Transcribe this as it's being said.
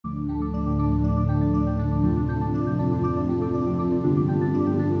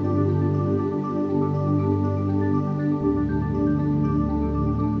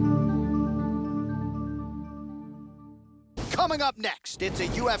Coming up next, it's a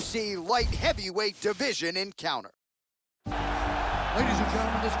UFC light heavyweight division encounter. Ladies and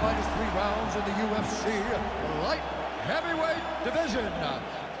gentlemen, this fight is 3 rounds in the UFC light heavyweight division.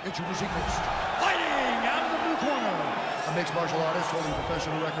 Introducing next, fighting out of the blue corner, a mixed martial artist holding a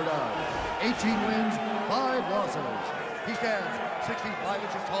professional record of 18 wins, 5 losses. He stands 65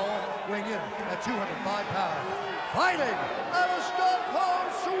 inches tall, weighing in at 205 pounds. Fighting out of Stockholm,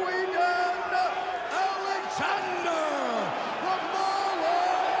 Sweden, Alexander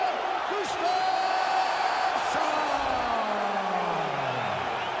Gustafsson.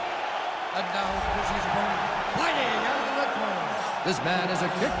 And now his opponent, fighting out of the red corner. This man is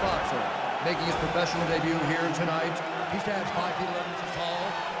a kickboxer, making his professional debut here tonight. He stands 5 feet 11 inches tall,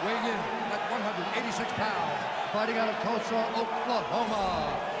 weighing in at 186 pounds. Fighting out of Tulsa,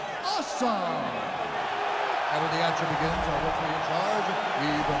 Oklahoma, awesome! And when the action begins, our referee in charge,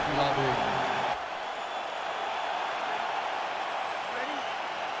 Ivan Lobby.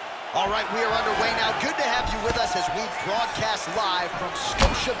 All right, we are underway now. Good to have you with us as we broadcast live from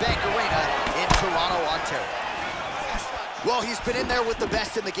Scotiabank Arena in Toronto, Ontario. Well, he's been in there with the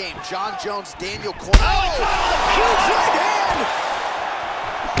best in the game. John Jones, Daniel Cormier. Oh! Huge right hand!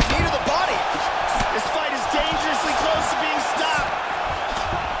 Knee to the body. This fight is dangerously close to being stopped.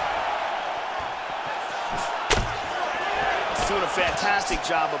 He's doing a fantastic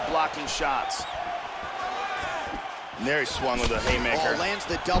job of blocking shots. And there he swung with a haymaker. Oh, lands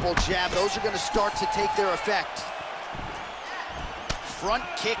the double jab. Those are going to start to take their effect. Front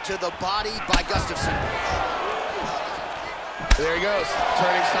kick to the body by Gustafsson. There he goes,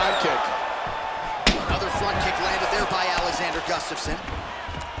 turning side kick. Another front kick landed there by Alexander Gustafsson.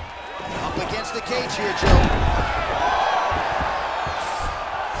 Up against the cage here, Joe.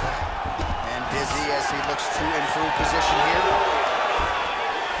 And busy as he looks to improve position here.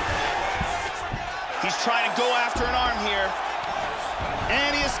 He's trying to go after an arm here.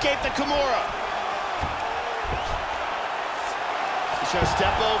 And he escaped the Kimura. He's going to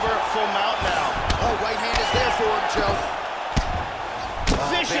step over, full mount now. Oh, right hand is there for him, Joe.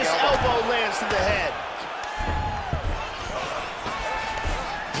 Vicious elbow lands to the head.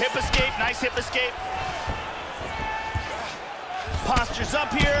 Hip escape, nice hip escape. Postures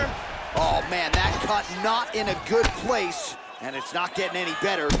up here. Oh, man, that cut not in a good place, and it's not getting any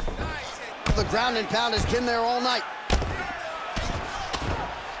better. The ground and pound has been there all night.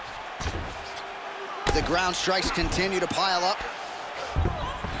 The ground strikes continue to pile up.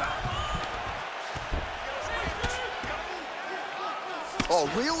 Oh,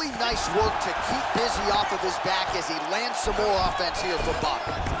 really nice work to keep busy off of his back as he lands some more offense here from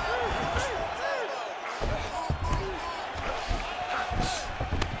bottom.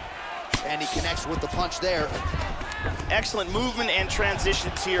 And he connects with the punch there. Excellent movement and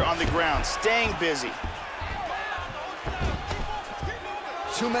transitions here on the ground, staying busy.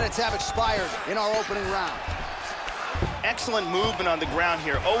 2 minutes have expired in our opening round. Excellent movement on the ground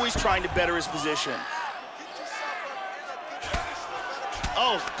here, always trying to better his position.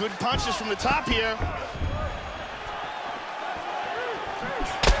 Oh, good punches from the top here.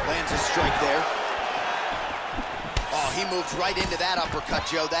 Lands a strike there. Oh, he moves right into that uppercut,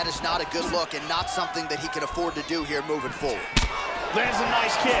 Joe. That is not a good look and not something that he can afford to do here moving forward. Lands a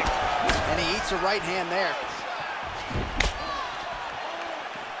nice kick. And he eats a right hand there.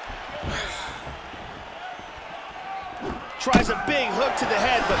 Tries a big hook to the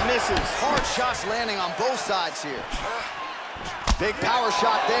head, but misses. Hard shots landing on both sides here. Big power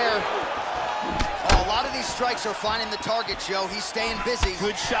shot there. Oh, a lot of these strikes are finding the target, Joe. He's staying busy.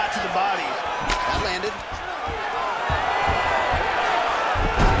 Good shot to the body. That landed.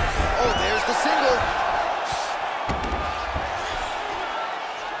 Oh, there's the single.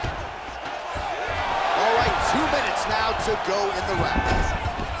 All right, 2 minutes now to go in the round.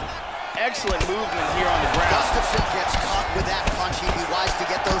 Excellent movement here on the ground. Gustafsson gets caught with that punch. He'd be wise to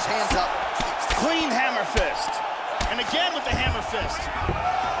get those hands up. Clean hammer fist. And again with the hammer fist.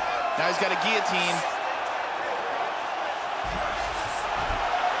 Now he's got a guillotine.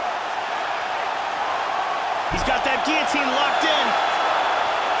 He's got that guillotine locked in.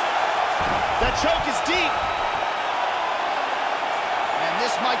 That choke is deep. And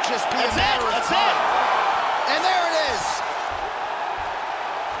this might just be a matter of time. And there it is.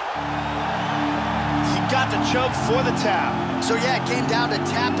 He got the choke for the tap. So yeah, it came down to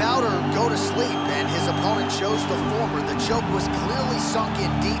tap out or go to sleep, and his opponent chose the former. The choke was clearly sunk in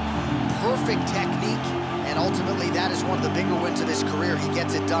deep, perfect technique, and ultimately that is one of the bigger wins of his career. He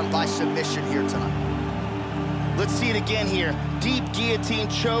gets it done by submission here tonight. Let's see it again here. Deep guillotine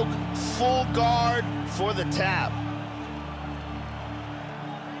choke, full guard for the tap.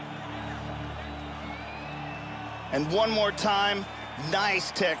 And one more time,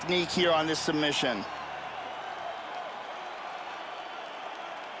 nice technique here on this submission.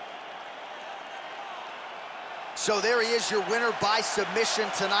 So there he is, your winner by submission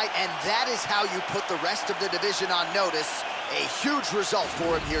tonight, and that is how you put the rest of the division on notice. A huge result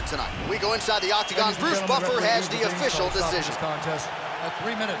for him here tonight. We go inside the octagon. Bruce Buffer has the official decision. Contest at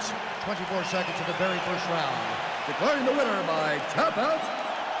 3 minutes, 24 seconds of the very first round. Declaring the winner by tap out,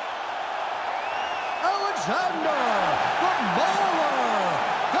 Alexander the Mauler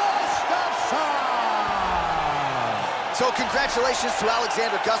Gustafsson. So congratulations to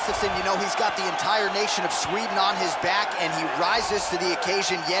Alexander Gustafsson. You know, he's got the entire nation of Sweden on his back, and he rises to the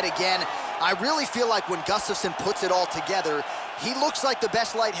occasion yet again. I really feel like when Gustafsson puts it all together, he looks like the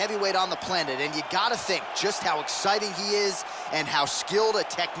best light heavyweight on the planet, and you gotta think just how exciting he is and how skilled a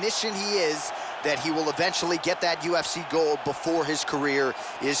technician he is that he will eventually get that UFC gold before his career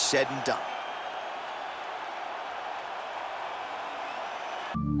is said and done.